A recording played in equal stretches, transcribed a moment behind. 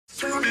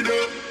Hey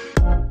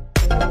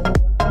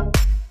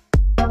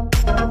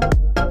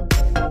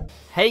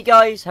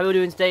guys, how are you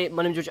doing today?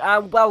 My name is George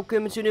and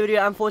welcome to a new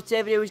video, and for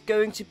today's video is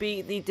going to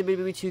be the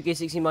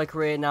WWE2K16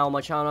 MyCareer now on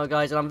my channel,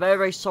 guys, and I'm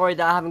very sorry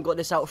that I haven't got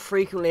this out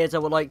frequently as I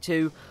would like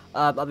to.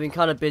 I've been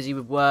kind of busy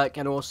with work,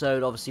 and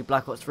also obviously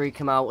Black Ops 3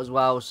 come out as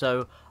well,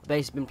 so I've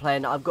basically been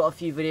playing. I've got a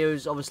few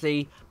videos,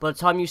 obviously. By the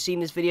time you've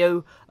seen this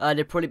video,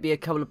 there'll probably be a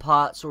couple of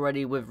parts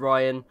already with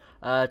Ryan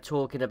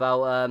talking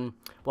about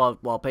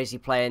well, basically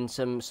playing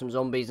some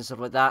zombies and stuff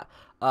like that.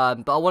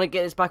 But I want to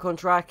get this back on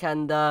track,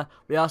 and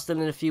we are still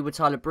in a feud with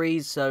Tyler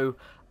Breeze. So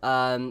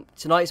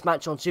tonight's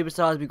match on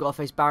Superstars, we've got to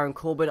face Baron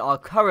Corbin, our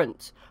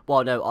current,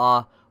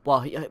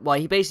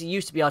 he basically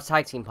used to be our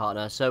tag team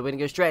partner. So we're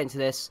gonna go straight into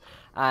this,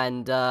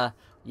 and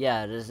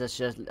yeah, let's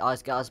just, I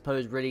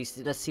suppose, really,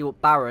 let's see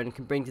what Baron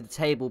can bring to the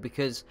table.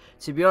 Because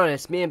to be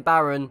honest, me and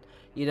Baron,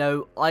 you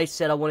know, I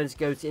said I wanted to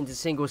go into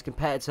singles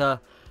competitor,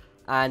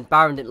 and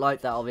Baron didn't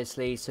like that,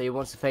 obviously, so he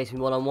wants to face me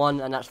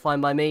one-on-one, and that's fine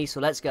by me.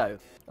 So let's go.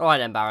 All right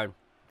then, Baron.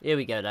 Here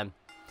we go then.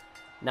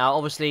 Now,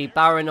 obviously,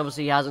 Baron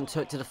hasn't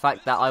took to the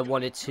fact that I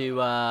wanted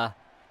to,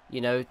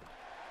 you know,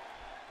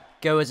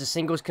 go as a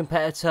singles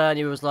competitor, and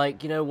he was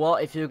like, you know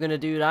what, if you're going to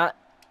do that,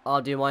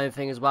 I'll do my own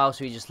thing as well,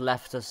 so he just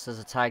left us as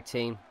a tag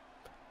team.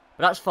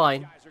 But that's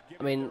fine.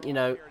 I mean, you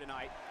know,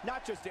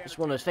 it's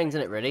one of those things,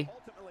 isn't it, really?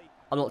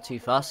 I'm not too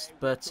fussed,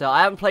 but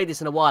I haven't played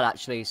this in a while,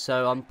 actually,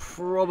 so I'm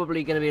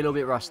probably going to be a little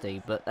bit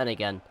rusty, but then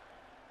again,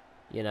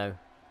 you know,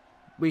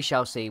 we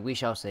shall see,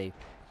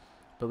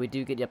 But we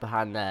do get the upper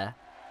hand there.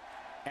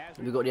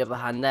 We've got the upper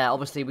hand there.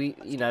 Obviously,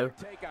 you know,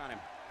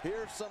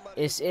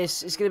 it's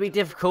going to be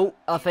difficult.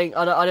 I think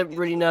I don't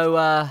really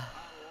know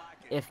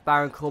if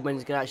Baron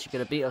Corbin's actually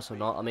going to beat us or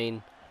not. I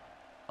mean,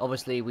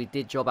 obviously we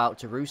did job out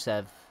to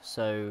Rusev,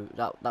 so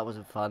that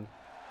wasn't fun.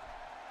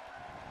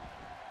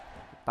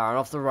 Baron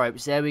off the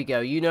ropes. There we go.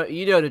 You know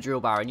the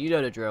drill, Baron. You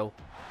know the drill.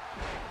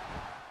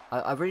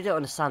 I really don't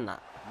understand that.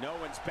 No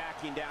one's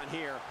backing down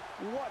here.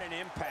 What an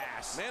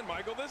impasse. Man,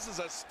 Michael, this is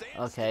a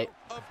standstill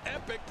of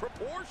epic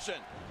proportion.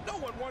 No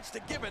one wants to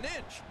give an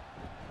inch.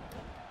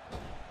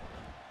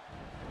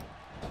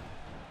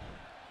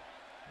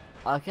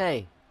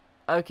 Okay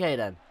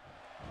then.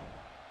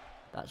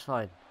 That's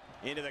fine.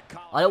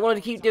 I don't want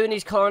to keep doing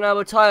these collar and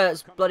elbow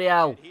tires. Bloody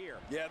hell.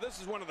 Yeah,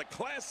 this is one of the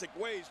classic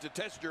ways to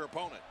test your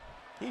opponent.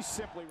 He's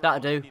simply That'll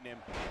do.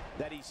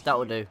 That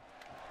will do.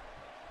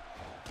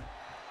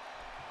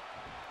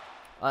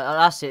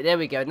 That's it. There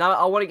we go. Now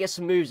I want to get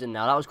some moves in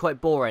now. That was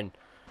quite boring.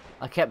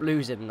 I kept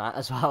losing that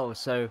as well.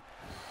 So,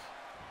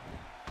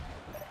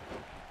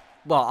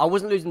 well, I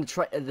wasn't losing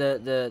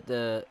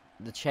the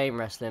chain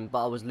wrestling,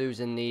 but I was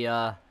losing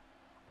the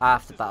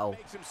after battle.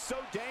 Makes him so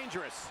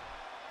dangerous.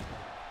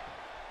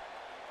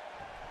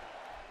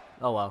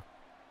 Oh well.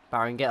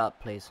 Baron, get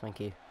up, please. Thank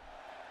you.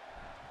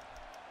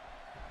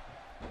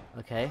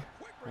 Okay,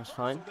 that's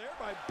fine.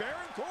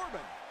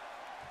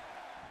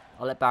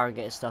 I'll let Baron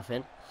get his stuff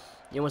in.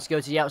 He wants to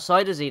go to the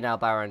outside, does he now,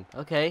 Baron?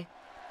 Okay.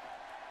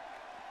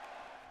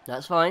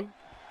 That's fine.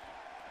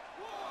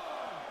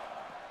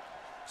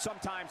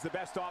 Sometimes the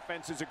best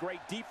offense is a great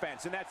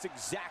defense, and that's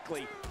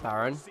exactly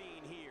Baron,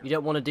 you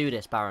don't want to do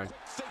this, Baron.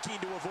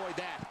 Thinking to avoid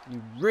that.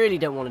 You really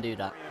don't want to do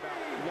that.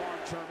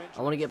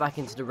 I want to get back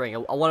into the ring.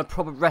 I want a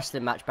proper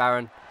wrestling match,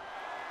 Baron.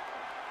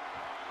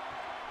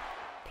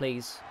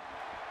 Please.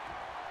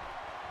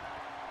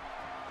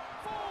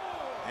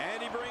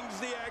 And he brings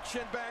the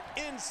action back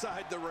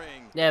inside the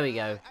ring. There we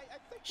go.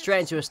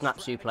 Straight into a snap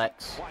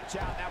suplex.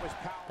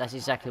 That's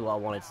exactly what I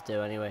wanted to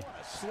do anyway.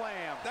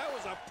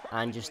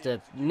 And just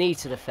a knee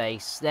to the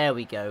face. There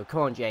we go.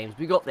 Come on, James.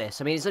 We got this.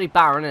 I mean, it's only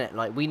Baron, isn't it?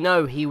 Like, we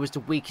know he was the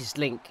weakest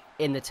link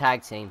in the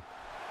tag team.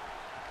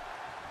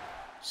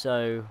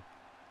 So,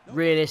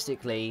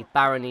 realistically,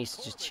 Baron needs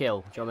to just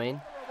chill. Do you know what I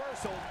mean?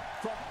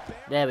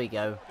 There we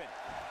go.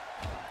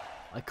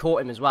 I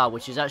caught him as well,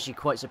 which is actually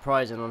quite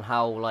surprising on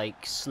how,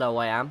 like, slow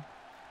I am.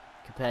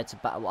 Compared to,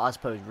 well, I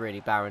suppose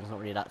really Baron's not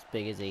really that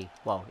big, is he?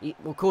 Well,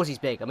 of course he's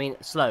big. I mean,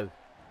 slow.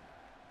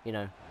 You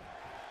know.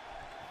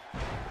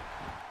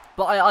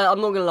 But I'm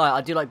not gonna lie,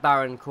 I do like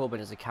Baron Corbin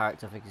as a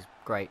character. I think he's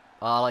great.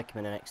 I like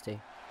him in NXT.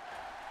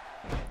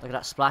 Look at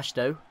that splash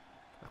though,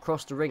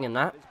 across the ring and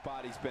that. His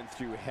body's been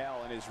through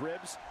hell, and his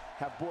ribs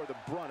have bore the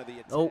brunt of the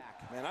attack. Oh.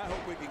 Man, I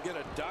hope we can get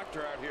a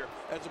doctor out here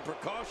as a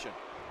precaution.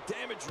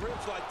 Damaged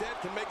ribs like that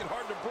can make it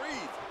hard to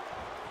breathe.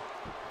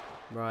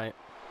 Right.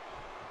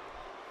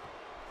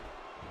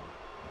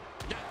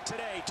 Not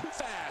today, too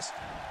fast.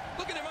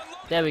 Look at him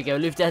unloading. There we go,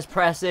 Lufdes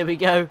press, there we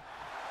go.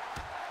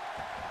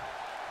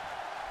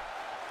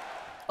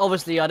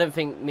 Obviously, I don't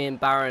think me and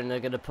Baron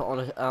are going to put on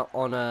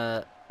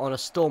a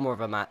stormer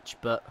of a match,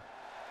 but,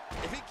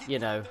 you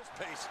know.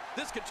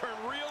 This could turn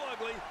real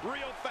ugly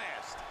real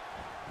fast.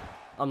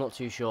 I'm not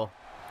too sure.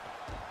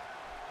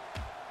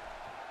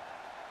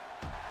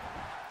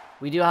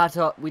 We do have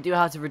to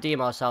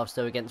redeem ourselves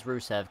though against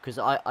Rusev, because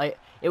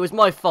it was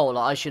my fault.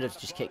 Like, I should have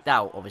just kicked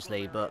out,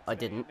 obviously, but I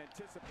didn't.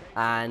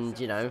 And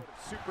you know,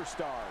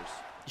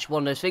 just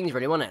one of those things,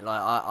 really, wasn't it? Like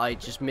I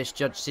just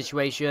misjudged the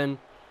situation.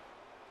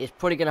 it's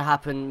probably going to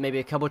happen maybe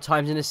a couple of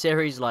times in the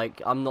series.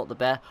 Like, I'm not the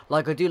best.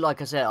 Like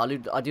I said,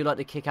 I do like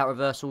the kick out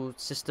reversal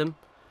system.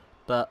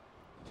 But,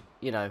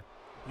 you know.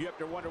 You have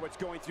to wonder what's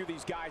going through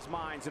these guys'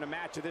 minds in a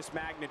match of this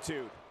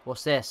magnitude.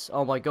 What's this?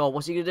 Oh my god,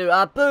 what's he going to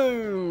do?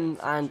 Boom!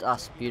 And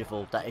that's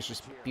beautiful. That is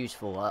just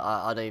beautiful.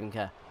 I don't even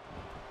care.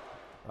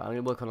 Right, I'm going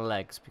to work on the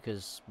legs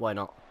because why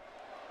not?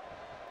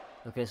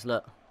 Look at this,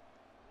 look.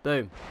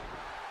 Boom.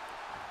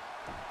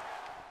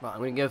 Right, I'm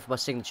going to go for my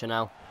signature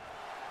now.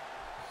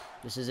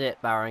 This is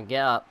it, Baron.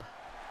 Get up.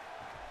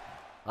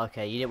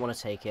 Okay, you didn't want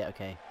to take it.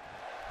 Okay.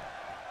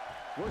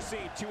 We're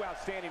seeing two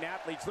outstanding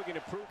athletes looking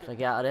to prove. Did I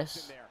get out of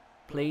this?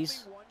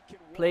 Please?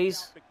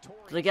 Please?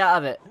 Did I get out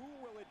of it?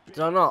 Did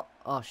I not?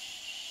 Oh,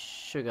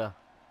 sugar.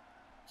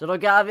 Did I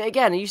get out of it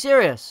again? Are you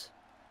serious?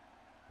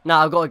 No,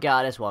 I've got to get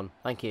out of this one.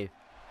 Thank you.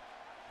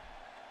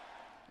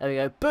 There we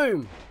go.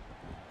 Boom!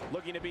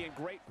 Looking to be in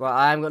great. Right,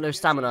 I haven't got no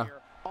stamina.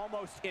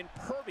 Almost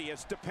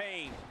impervious to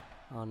pain.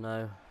 Oh,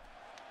 no.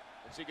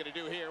 What's he going to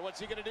do here? What's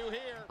he going to do here?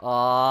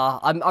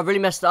 I really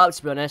messed it up,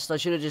 to be honest. I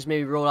should have just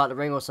maybe rolled out the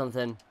ring or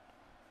something.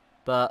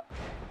 But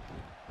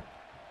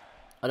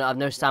I don't have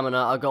no stamina.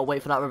 I've got to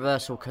wait for that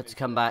reversal to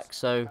come back.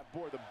 So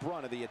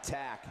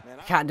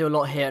I can't do a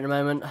lot here at the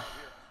moment.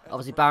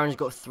 Obviously, Baron's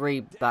got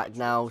 3 back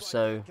now,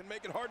 so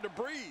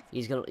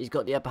he's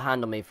got the upper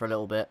hand on me for a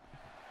little bit.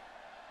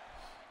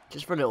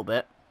 Just for a little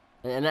bit.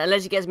 And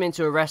unless he gets me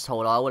into a rest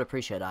hold, I would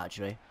appreciate that,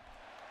 actually.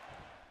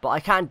 But I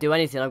can't do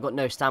anything. I've got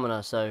no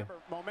stamina, so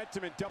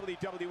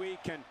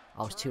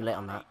I was too late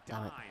on that.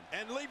 Damn it.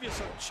 And leave you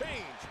some change.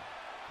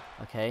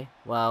 Okay,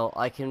 well,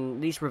 I can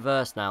at least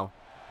reverse now.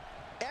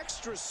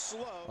 Extra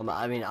slow.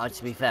 I mean,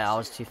 to be fair, I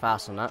was too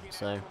fast on that,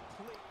 so.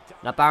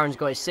 Now Baron's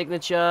got his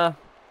signature.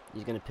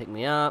 He's going to pick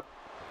me up.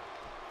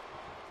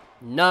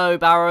 No,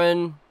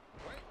 Baron.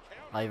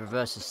 I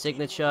reverse his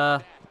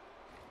signature.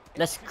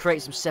 Let's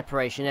create some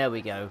separation. There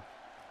we go.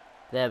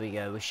 There we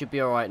go. We should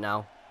be alright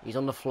now. He's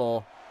on the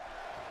floor.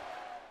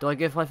 Do I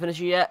go for my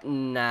finisher yet?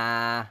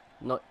 Nah,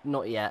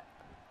 not yet.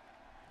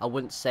 I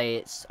wouldn't say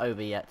it's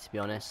over yet, to be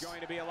honest.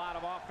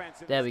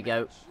 There we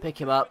go. Pick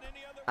him up.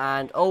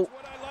 And, oh.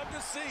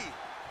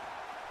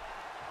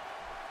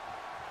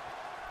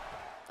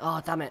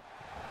 Oh, damn it.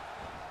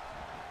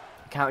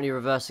 Can't really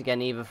reverse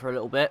again either for a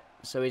little bit.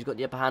 So he's got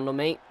the upper hand on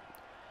me.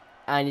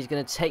 And he's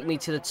going to take me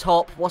to the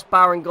top. What's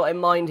Baron got in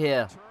mind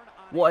here?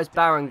 What has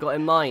Baron got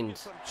in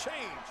mind?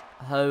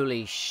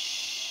 Holy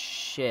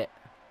shit.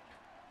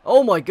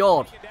 Oh my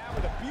god.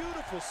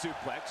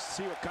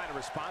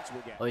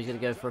 Oh, he's going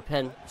to go for a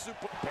pin.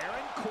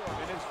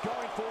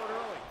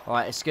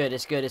 Alright, it's good,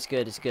 it's good, it's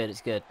good, it's good,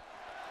 it's good.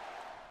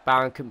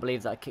 Baron couldn't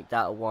believe that I kicked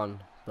out at 1,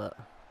 but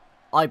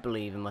I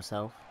believe in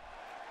myself.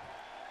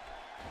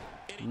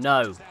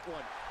 No.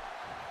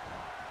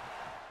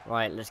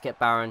 Right, let's get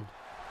Baron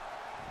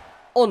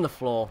on the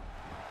floor.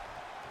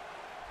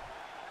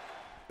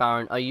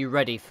 Baron, are you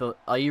ready for...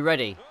 Are you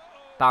ready?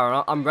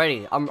 Baron, I'm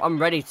ready. I'm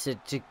ready to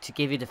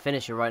give you the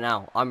finisher right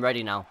now. I'm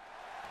ready now.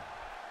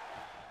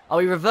 Oh,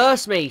 he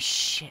reversed me.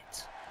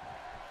 Shit.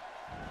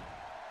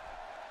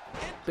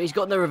 But he's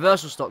got no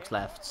reversal stocks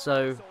left,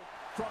 so...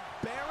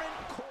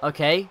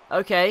 Okay,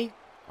 okay.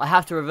 I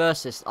have to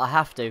reverse this. I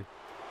have to.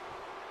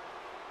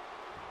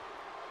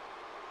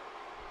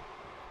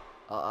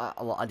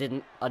 Well, I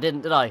didn't. I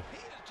didn't, did I?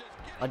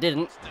 I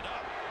didn't.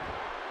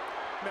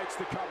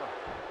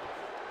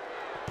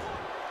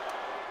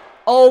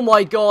 Oh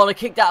my god, I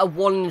kicked out a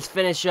 1 in his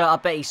finisher. I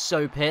bet he's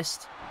so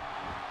pissed.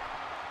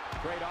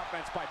 Great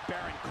offense by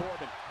Baron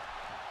Corbin.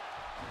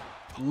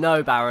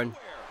 No, Baron.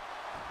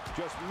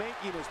 Just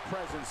making his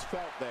presence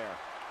felt there.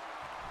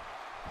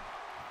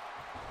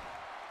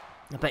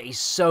 I bet he's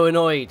so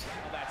annoyed.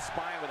 That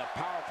spine with a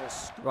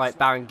powerful right,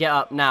 Baron, get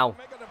up now.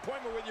 Make an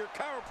appointment with your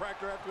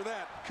chiropractor after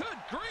that. Good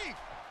grief.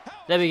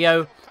 There we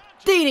go.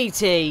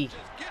 DDT. Just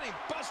getting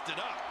busted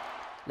up.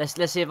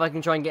 Let's see if I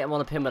can try and get him on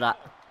a pin with that.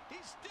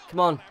 Come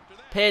on.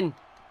 Pin.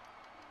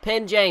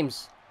 Pin,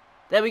 James.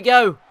 There we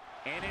go.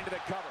 And into the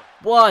cover.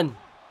 1,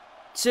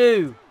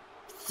 2,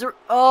 3.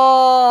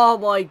 Oh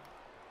my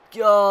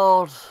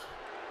god.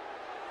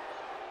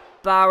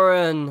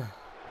 Baron.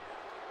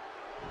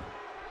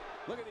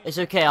 It's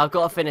okay, I've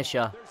got a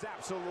finisher. There's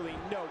absolutely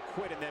no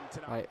quit in them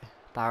tonight. Right,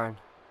 Baron,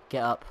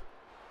 get up.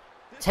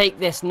 Take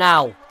this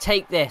now.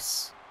 Take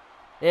this.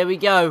 There we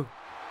go.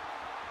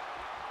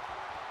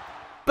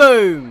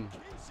 Boom.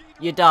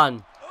 You're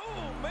done.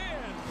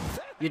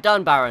 You're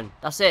done, Baron.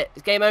 That's it.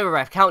 It's game over,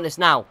 ref. Count this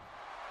now.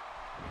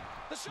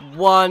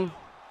 1,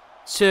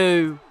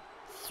 2,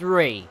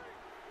 3.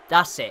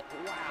 That's it.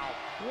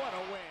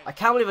 I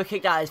can't believe I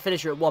kicked out his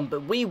finisher at 1,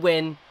 but we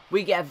win.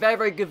 We get a very,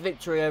 very good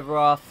victory over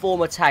our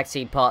former tag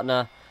team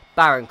partner,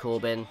 Baron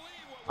Corbin.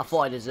 I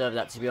thought I deserved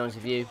that, to be honest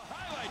with you.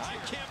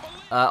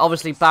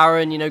 Obviously,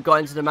 Baron, you know, got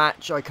into the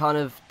match. I kind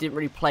of didn't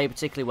really play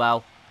particularly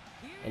well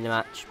in the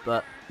match,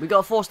 but we got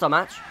a 4-star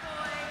match.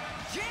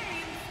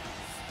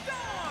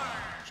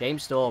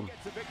 James Storm.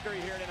 Gets the victory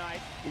here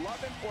tonight. Love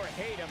him or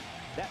hate him,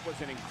 that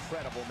was an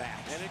incredible match.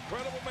 An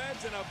incredible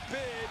match and a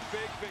big,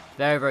 big victory.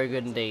 Very, very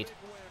good indeed.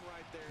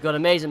 Got an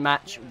amazing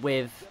match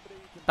with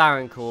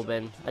Baron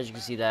Corbin, as you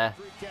can see there.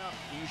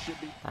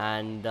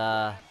 And,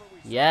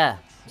 yeah,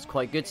 it's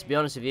quite good, to be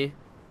honest with you.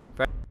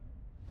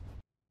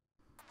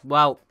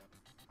 Well,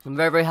 I'm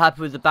very, very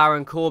happy with the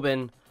Baron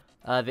Corbin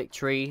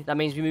victory. That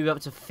means we move up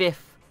to 5th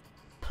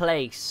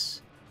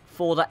place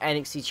for the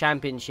NXT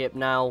Championship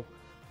now.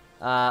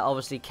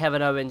 Obviously,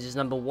 Kevin Owens is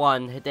number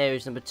 1, Hideo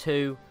is number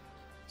 2,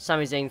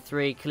 Sami Zayn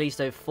 3,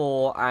 Kalisto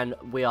 4, and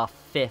we are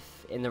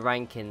 5th in the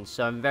rankings.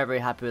 So I'm very, very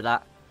happy with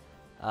that.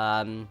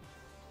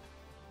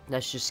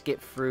 Let's just skip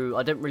through.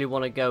 I don't really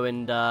want to go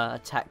and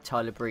attack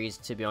Tyler Breeze,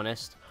 to be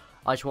honest.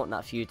 I just want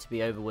that feud to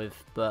be over with.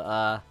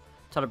 But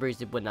Tyler Breeze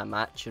did win that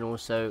match, and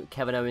also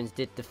Kevin Owens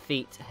did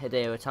defeat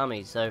Hideo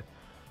Itami. So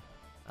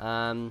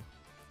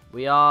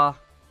we are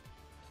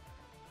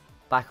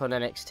back on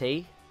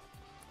NXT,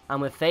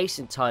 and we're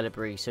facing Tyler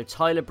Breeze. So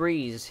Tyler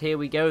Breeze, here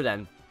we go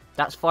then.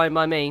 That's fine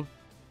by me.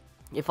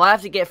 If I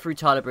have to get through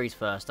Tyler Breeze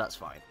first, that's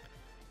fine.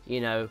 You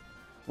know,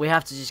 we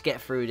have to just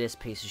get through this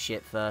piece of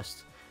shit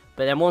first.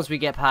 But then once we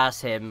get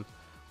past him,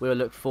 we'll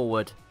look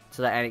forward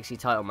to that NXT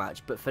title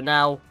match. But for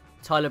now,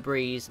 Tyler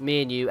Breeze,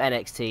 me and you,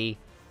 NXT,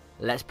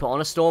 let's put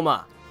on a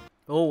stormer.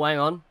 Oh, hang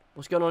on.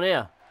 What's going on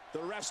here?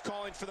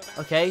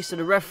 Okay, so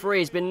the referee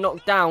has been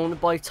knocked down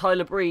by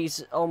Tyler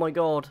Breeze. Oh my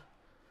god.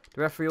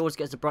 The referee always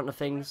gets the brunt of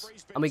things.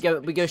 And we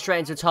go straight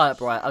into a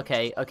tie-up, right?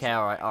 Okay,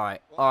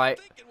 alright.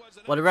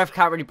 Well, the ref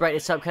can't really break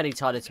this up, can he,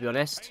 Tyler, to be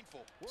honest?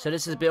 So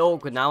this is a bit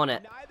awkward now, isn't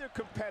it? Neither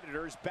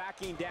competitor's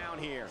backing down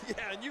here. Yeah,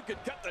 and you can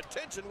cut the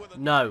tension with a...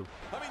 No.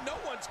 I mean, no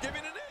one's giving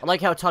it in. I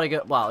like how Tyler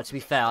go... Well, to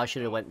be fair, I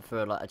should have went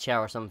for like a chair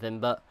or something,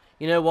 but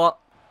you know what?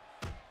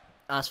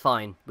 That's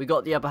fine. We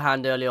got the upper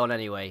hand early on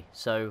anyway,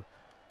 so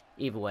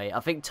either way.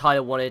 I think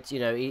Tyler wanted, you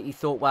know, he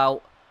thought,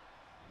 well,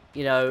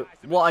 you know,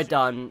 what I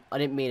done, I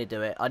didn't mean to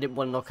do it. I didn't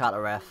want to knock out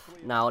the ref.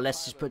 Now,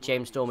 let's just put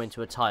James Storm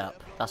into a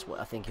tie-up. That's what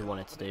I think he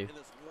wanted to do,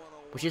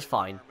 which is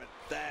fine.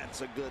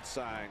 That's a good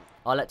sign.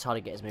 I'll let Tyler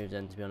get his moves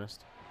in, to be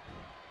honest.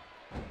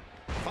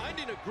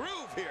 Finding a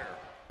groove here.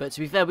 But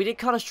to be fair, we did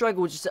kind of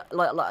struggle just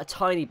like a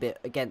tiny bit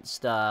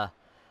against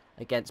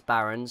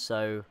Baron.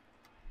 So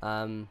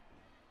I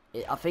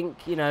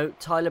think, you know,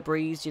 Tyler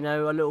Breeze, you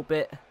know, a little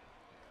bit.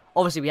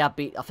 Obviously, I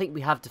think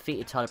we have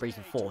defeated Tyler Breeze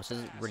before, so it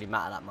doesn't really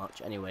matter that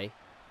much anyway.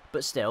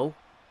 But still,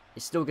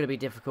 it's still going to be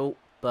difficult.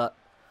 But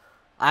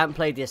I haven't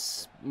played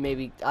this.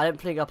 I don't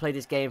think I played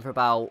this game for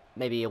about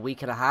maybe a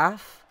week and a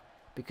half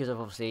because of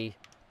obviously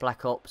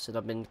Black Ops, and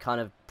I've been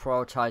kind of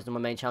prioritized on my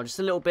main channel just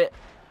a little bit.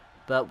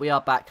 But we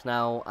are back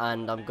now,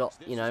 and I've got,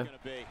 you know,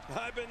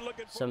 I've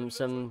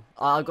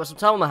got some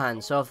time on my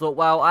hands. So I thought,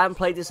 well, I haven't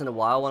played this in a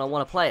while, and I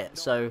want to play it.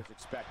 So,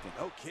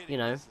 you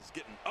know,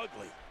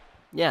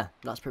 yeah,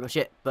 that's pretty much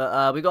it.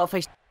 But we got to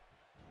face. Who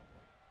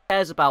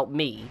cares about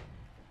me?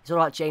 It's all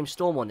about James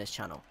Storm on this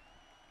channel,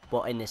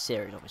 well, in this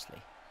series,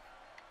 obviously.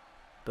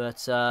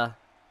 But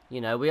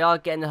you know, we are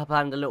getting the upper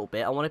hand a little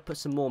bit. I want to put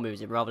some more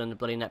moves in rather than the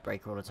bloody net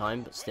breaker all the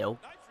time, but still.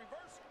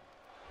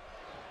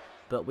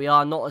 But we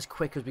are not as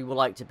quick as we would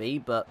like to be,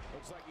 but,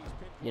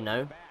 you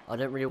know, I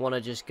don't really want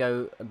to just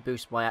go and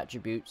boost my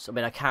attributes. I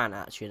mean, I can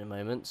actually in a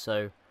moment,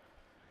 so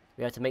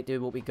we have to make do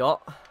with what we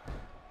got.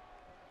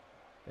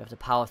 We have to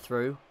power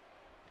through.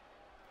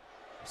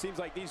 Seems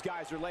like these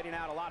guys are letting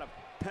out a lot of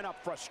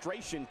pent-up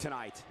frustration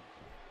tonight.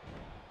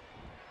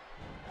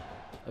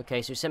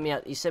 Okay, so he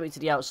sent me to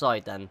the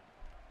outside then.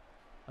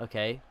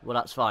 Okay, well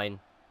that's fine.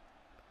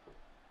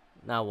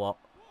 Now what?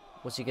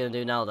 What's he going to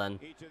do now then?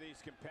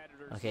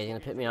 Okay, he's going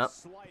to pick me up,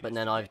 but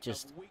then I've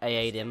just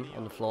AA'd him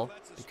on the floor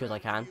because I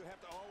can.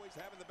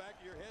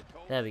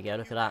 There we go,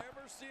 look at that.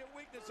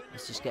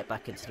 Let's just get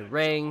back into the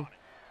ring.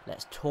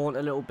 Let's taunt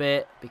a little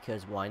bit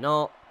because why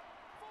not?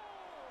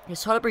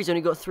 His Tyler Breeze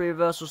only got 3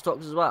 reversal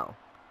stocks as well.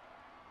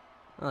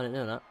 Oh, I didn't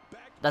know that.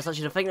 That's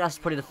actually, I think that's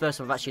probably the first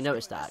time I've actually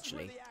noticed that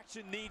actually.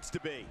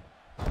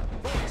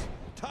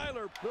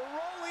 Tyler, the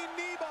rolling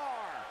knee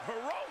bar. A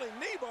rolling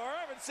knee bar?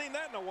 I haven't seen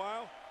that in a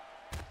while.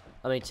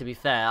 I mean, to be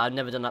fair, I've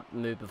never done that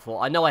move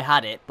before. I know I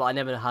had it, but I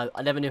never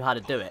knew how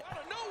to do it.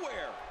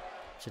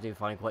 Which I do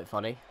find quite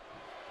funny.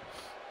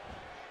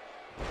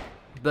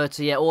 But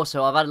yeah,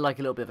 also I've had like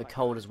a little bit of a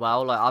cold as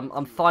well. Like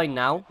I'm fine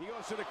now.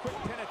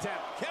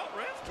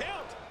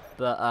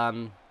 But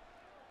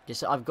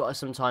just I've got to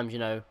sometimes, you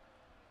know,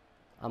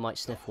 I might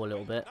sniffle a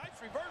little bit.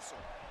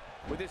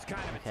 With this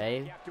kind of okay.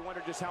 You have to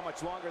wonder just how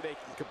much longer they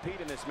can compete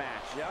in this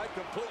match. Yeah, I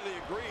completely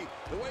agree.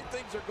 The way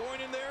things are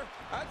going in there,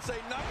 I'd say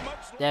not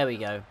much longer. There we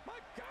go.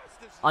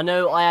 I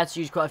know I had to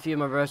use quite a few of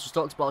my reversal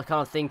stocks, but I was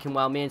kind of thinking,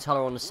 well, me and Tyler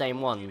are on the same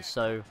ones,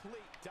 so,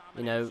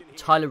 you know,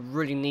 Tyler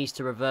really needs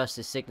to reverse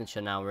his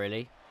signature now,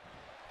 really.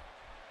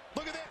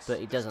 But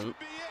he doesn't.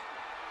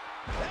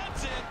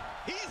 That's it.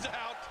 He's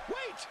out.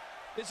 Wait,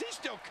 is he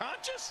still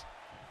conscious?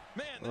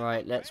 Man,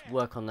 right, let's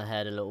work on the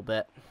head a little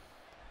bit.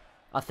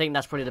 I think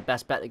that's probably the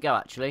best bet to go,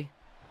 actually.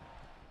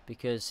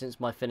 Because since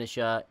my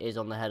finisher is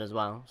on the head as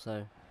well,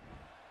 so.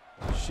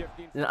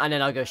 And then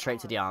I'll go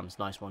straight to the arms.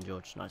 Nice one,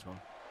 George. Nice one.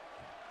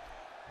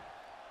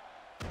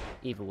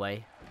 Either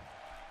way.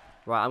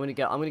 Right. Right, I'm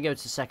gonna go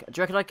to second. Do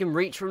you reckon I can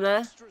reach from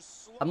there?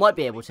 I might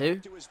be able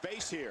to.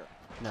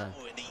 No.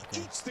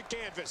 Okay.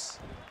 That's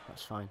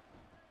fine.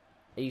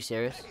 Are you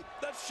serious?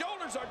 The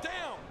shoulders are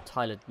down.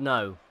 Tyler,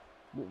 no.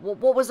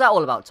 What was that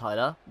all about,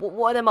 Tyler?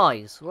 What are them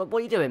eyes? What are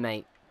you doing,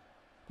 mate?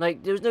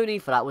 Like, there was no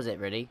need for that, was it,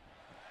 really?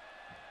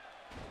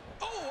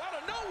 Oh,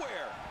 out of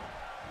nowhere.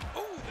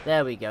 Oh.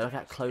 There we go. Look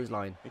at that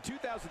clothesline. In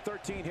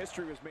 2013,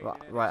 history was made.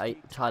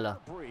 Right, Tyler.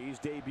 Breeze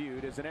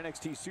debuted as an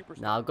NXT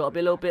superstar. Now, I've got to be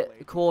a little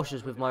bit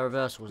cautious with my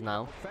reversals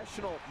now.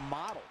 Professional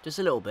model. Just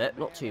a little bit,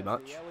 not too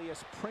much.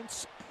 Alias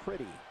Prince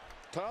Pretty.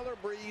 Tyler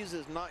Breeze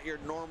is not your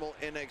normal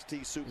NXT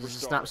superstar. This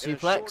is a snap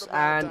suplex,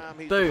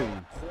 and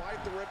boom.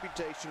 Quite the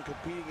reputation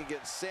competing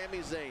against Sami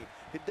Zayn,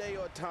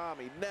 Hideo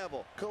Itami,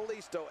 Neville,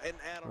 Kalisto, and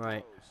Adam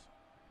Right.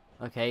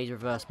 Rose. Okay, he's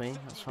reversed me.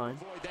 That's fine.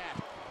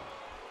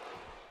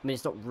 I mean,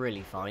 it's not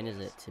really fine, is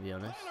it, to be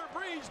honest? Tyler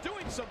Breeze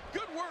doing some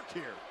good work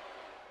here.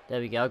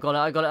 There we go. I got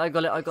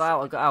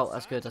out.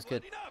 That's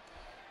good.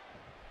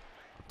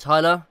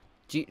 Tyler,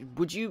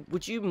 would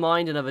you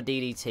mind another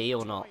DDT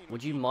or not?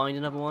 Would you mind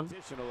another one?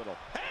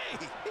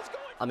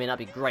 I mean,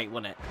 that'd be great,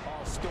 wouldn't it?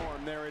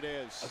 There it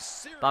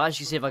is. But I'll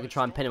actually see if I can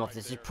try and pin him off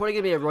this. It's probably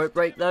going to be a rope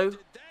break, though.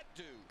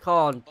 Come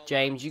on,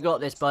 James. You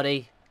got this,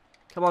 buddy.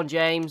 Come on,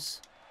 James.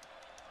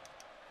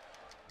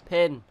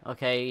 Pin.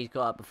 Okay, he's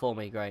got up before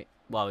me. Great.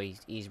 Well,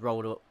 he's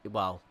rolled up.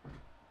 Well,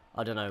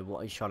 I don't know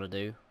what he's trying to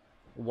do.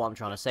 Or what I'm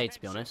trying to say,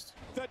 to be honest.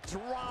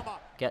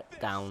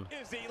 Get down.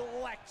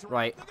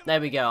 Right.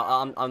 There we go.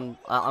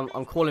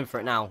 I'm calling for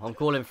it now. I'm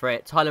calling for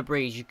it. Tyler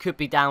Breeze, you could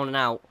be down and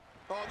out.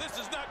 Oh, this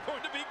is not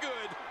going to be good.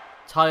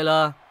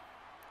 Tyler,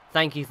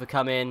 thank you for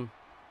coming,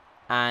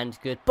 and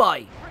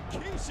goodbye.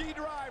 Look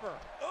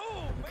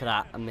at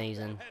that,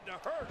 amazing.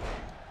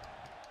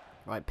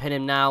 Right, pin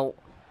him now.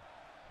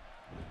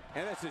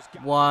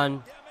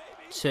 1,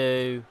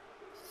 2,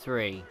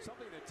 3.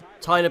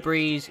 Tyler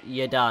Breeze,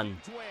 you're done.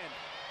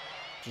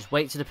 Just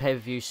wait to the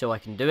pay-per-view so I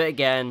can do it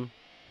again,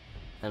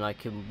 and I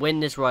can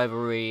win this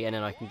rivalry, and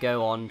then I can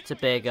go on to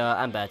bigger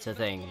and better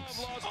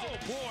things.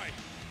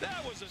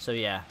 So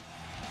yeah.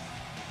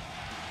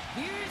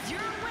 Here's your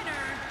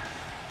winner,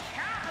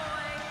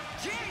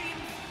 Cowboy James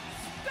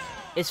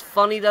Storm. It's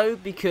funny though,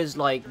 because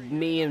like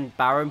me and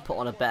Baron put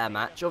on a better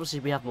match.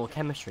 Obviously we have more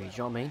chemistry, do you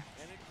know what I mean?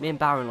 Me and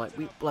Baron,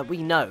 we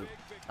know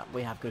that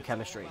we have good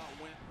chemistry. Do you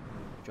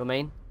know what I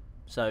mean?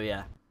 So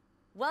yeah.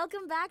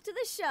 Welcome back to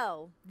the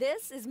show.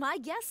 This is my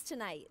guest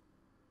tonight.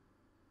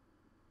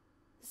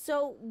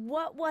 So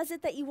what was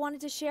it that you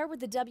wanted to share with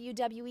the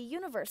WWE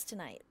Universe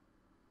tonight?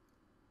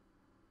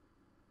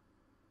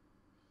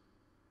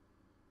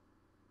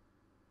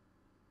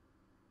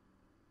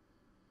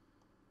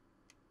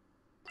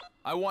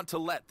 I want to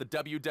let the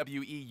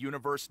WWE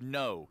Universe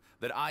know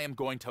that I am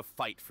going to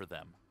fight for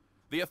them.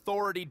 The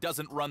Authority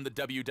doesn't run the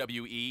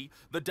WWE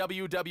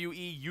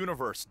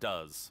Universe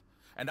does.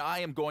 And I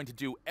am going to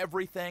do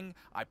everything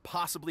I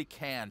possibly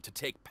can to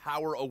take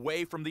power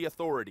away from the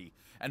Authority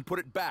and put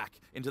it back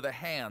into the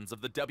hands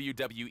of the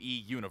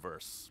WWE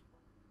Universe.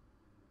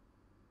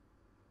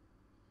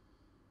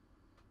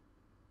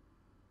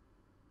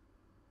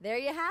 There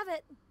you have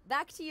it.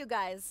 Back to you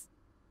guys.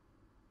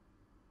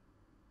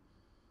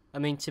 I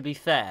mean, to be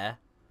fair,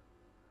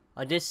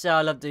 I did say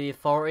I love the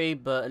Authority,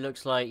 but it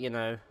looks like, you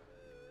know,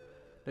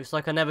 looks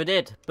like I never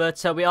did.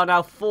 But we are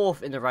now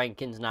 4th in the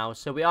rankings now,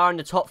 so we are in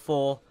the top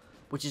 4,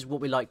 which is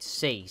what we like to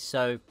see.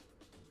 So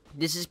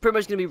this is pretty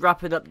much going to be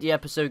wrapping up the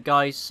episode,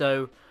 guys.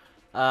 So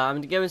I'm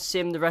going to go and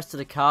sim the rest of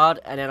the card,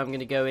 and then I'm going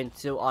to go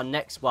into our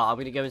next, well, I'm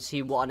going to go and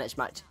see what our next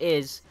match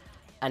is,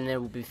 and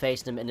then we'll be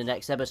facing them in the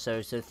next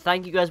episode. So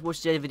thank you guys for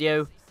watching today's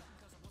video.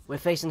 We're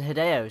facing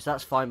Hideo, so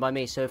that's fine by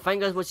me. So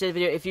thank you guys for watching the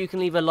video. If you can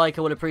leave a like,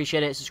 I would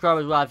appreciate it. Subscribe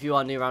as well if you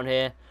are new around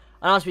here.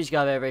 And I'll speak to you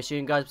guys very, very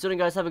soon, guys. So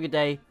guys, have a good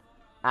day,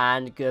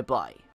 and goodbye.